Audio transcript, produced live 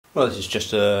Well, this is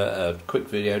just a quick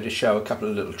video to show a couple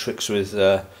of little tricks with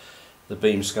the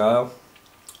beam scale,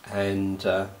 and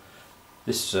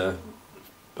this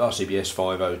RCBS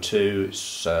 502.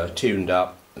 It's tuned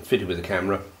up and fitted with a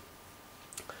camera.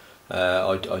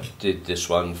 I did this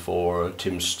one for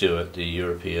Tim Stewart, the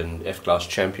European F-Class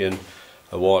champion,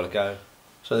 a while ago.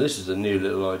 So this is a new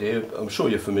little idea. I'm sure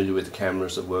you're familiar with the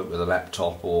cameras that work with a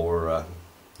laptop or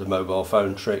the mobile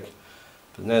phone trick.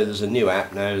 But now there's a new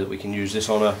app now that we can use this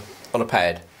on a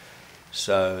pad.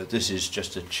 So this is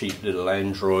just a cheap little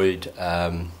Android.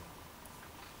 Actually,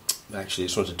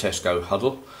 it's from a Tesco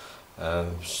Huddle,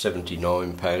 £79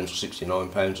 or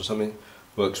 £69 or something.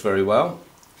 Works very well,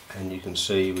 and you can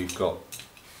see we've got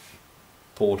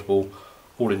portable.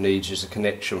 All it needs is a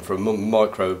connection from a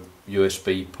micro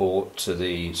USB port to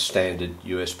the standard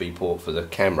USB port for the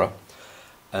camera.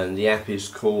 And the app is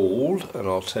called, and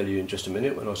I'll tell you in just a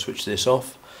minute when I switch this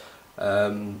off.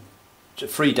 It's a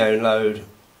free download,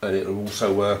 and it will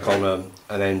also work on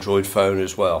an Android phone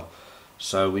as well.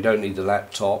 So we don't need the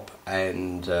laptop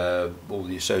and all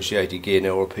the associated gear now,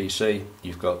 or a PC.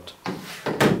 You've got,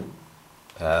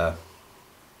 and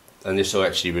this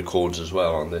actually records as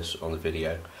well on the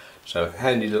video. So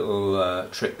handy little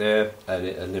trick there, and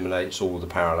it eliminates all the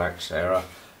parallax error,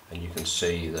 and you can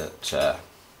see that.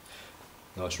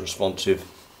 Nice and responsive,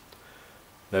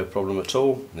 no problem at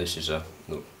all. This is a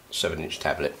 7-inch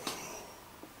tablet.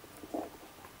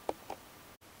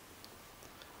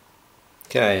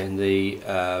 Okay, and the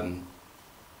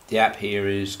app here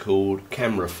is called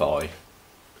Camerafy.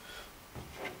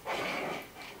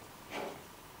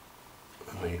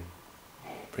 We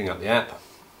bring up the app,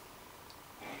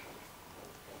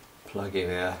 plug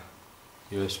in our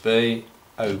USB,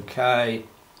 OK,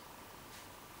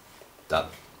 done.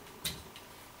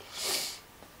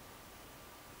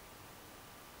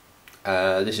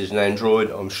 This is an Android.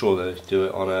 I'm sure they'll do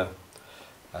it on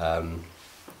an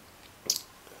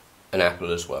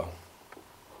Apple as well.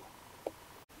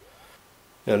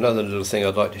 Now, another little thing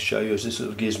I'd like to show you is this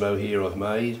little gizmo here I've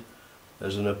made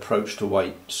as an approach to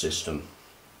weight system.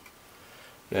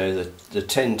 Now the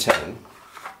 1010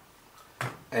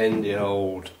 and the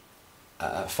old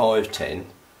 510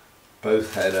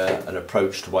 both had an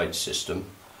approach to weight system,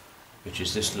 which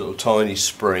is this little tiny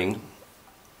spring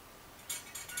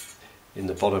in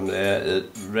the bottom there that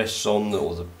rests on,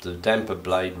 or the damper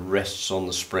blade rests on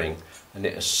the spring, and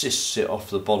it assists it off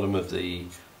the bottom of the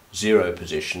zero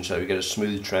position, so we get a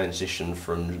smooth transition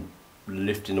from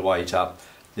lifting the weight up.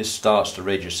 This starts to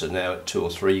register now at 2 or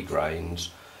 3 grains,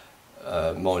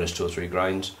 minus 2 or 3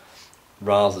 grains,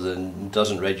 rather than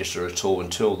doesn't register at all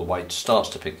until the weight starts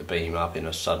to pick the beam up in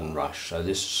a sudden rush. So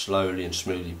this slowly and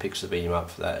smoothly picks the beam up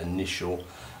for that initial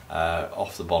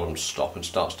off the bottom stop, and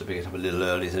starts to pick it up a little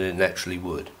earlier than it naturally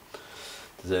would.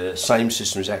 The same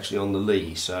system is actually on the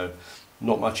Lee, so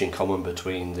not much in common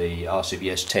between the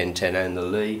RCBS 1010 and the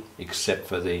Lee, except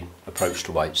for the approach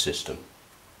to weight system.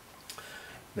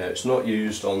 Now, it's not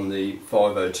used on the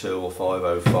 502 or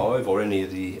 505 or any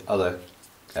of the other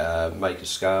maker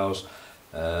scales,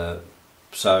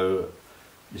 so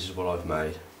this is what I've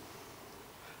made.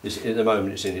 At the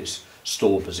moment it's in its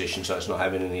store position, so it's not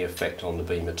having any effect on the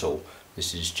beam at all.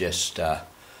 This is just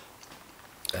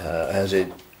as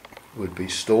it would be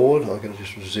stored. I'm going to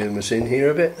just zoom us in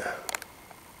here a bit.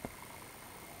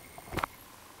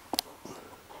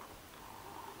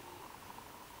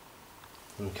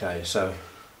 Okay, so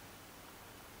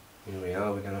here we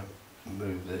are. We're going to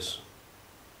move this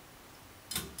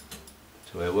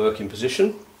to our working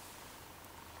position.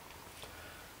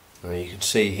 Now you can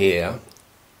see here,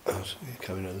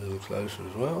 coming a little closer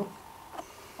as well.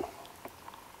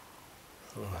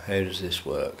 How does this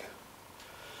work?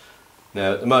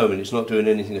 Now at the moment it's not doing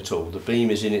anything at all. The beam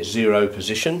is in its zero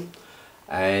position,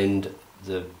 and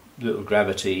the little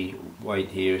gravity weight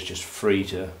here is just free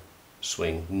to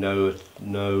swing. No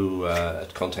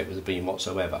contact with the beam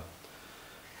whatsoever.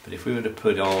 But if we were to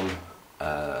put on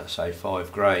say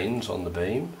 5 grains on the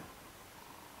beam,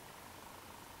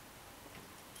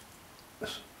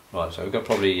 right, so we've got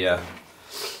probably,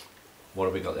 what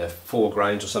have we got there, 4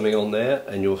 grains or something on there,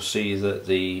 and you'll see that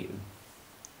the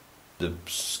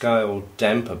scale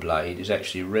damper blade is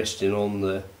actually resting on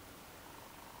the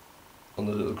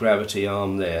little gravity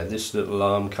arm there. This little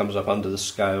arm comes up under the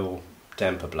scale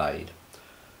damper blade.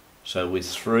 So with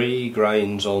 3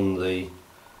 grains on the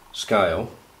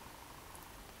scale,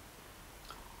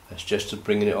 that's just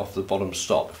bringing it off the bottom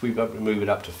stop. If we move it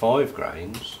up to 5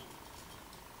 grains,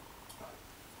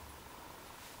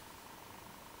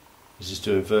 this is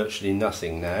doing virtually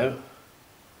nothing now.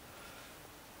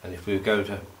 And if we go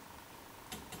to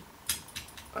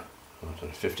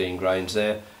 15 grains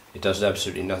there, it does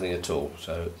absolutely nothing at all.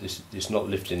 So it's not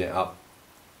lifting it up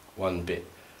one bit.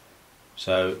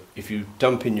 So if you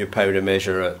dump in your powder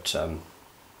measure at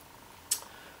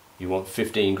you want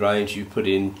 15 grains, you put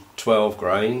in 12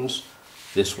 grains.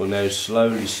 This will now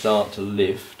slowly start to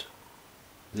lift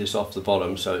this off the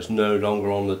bottom, so it's no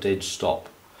longer on the dead stop.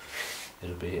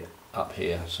 It'll be up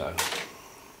here. So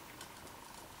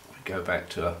we go back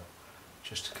to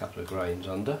just a couple of grains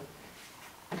under.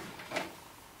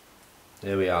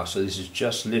 There we are. So this is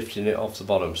just lifting it off the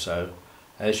bottom. So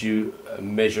as you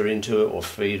measure into it or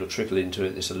feed or trickle into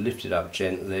it, this will lift it up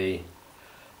gently,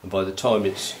 and by the time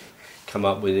it's come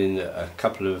up within a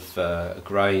couple of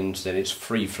grains, then it's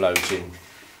free floating,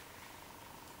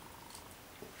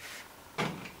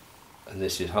 and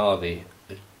this is hardly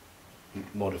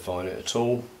modifying it at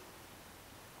all.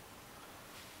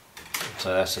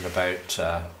 So that's at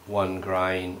about 1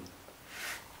 grain,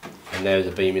 and now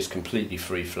the beam is completely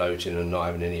free floating and not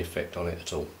having any effect on it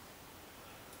at all.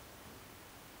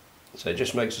 So it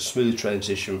just makes a smooth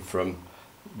transition from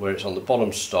where it's on the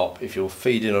bottom stop. If you're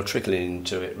feeding or trickling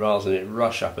into it, rather than it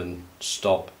rush up and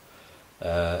stop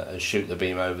and shoot the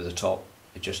beam over the top,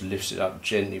 it just lifts it up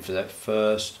gently for that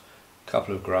first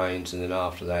couple of grains, and then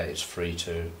after that it's free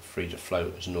to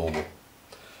float as normal.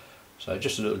 So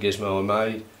just a little gizmo I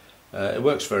made. It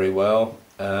works very well.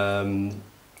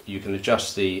 You can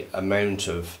adjust the amount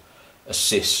of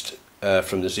assist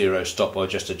from the zero stop by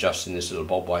just adjusting this little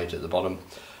bob weight at the bottom.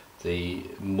 The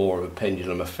more of a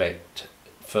pendulum effect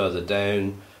further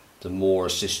down, the more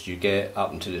assist you get,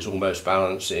 up until it's almost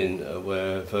balancing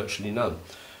where virtually none.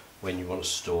 When you want to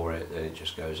store it, then it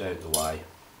just goes out the way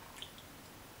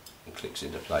and clicks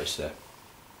into place there.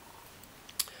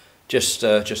 Just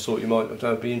thought you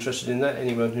might be interested in that.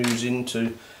 Anyone who's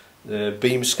into the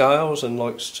beam scales and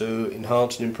likes to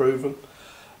enhance and improve them,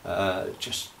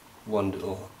 just one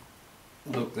little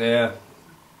look there.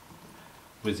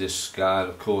 With this scale,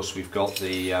 of course, we've got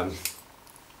the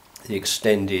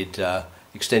extended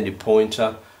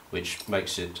pointer, which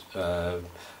makes it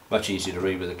much easier to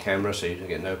read with the camera, so you don't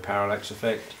get no parallax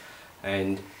effect.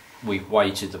 And we've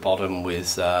weighted the bottom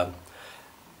with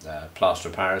plaster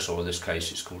of Paris, or in this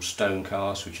case it's called stone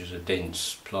cast, which is a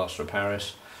dense plaster of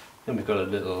Paris. Then we've got a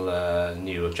little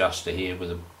new adjuster here with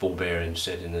a ball bearing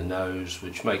set in the nose,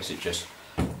 which makes it just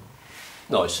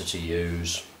nicer to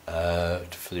use.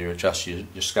 For your adjust, your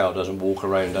scale doesn't walk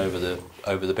around over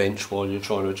the bench while you're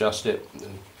trying to adjust it. It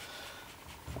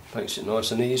makes it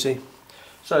nice and easy.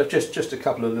 So just a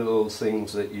couple of little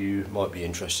things that you might be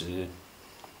interested in,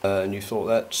 and you thought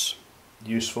that's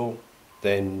useful,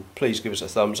 then please give us a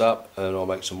thumbs up and I'll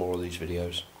make some more of these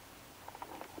videos.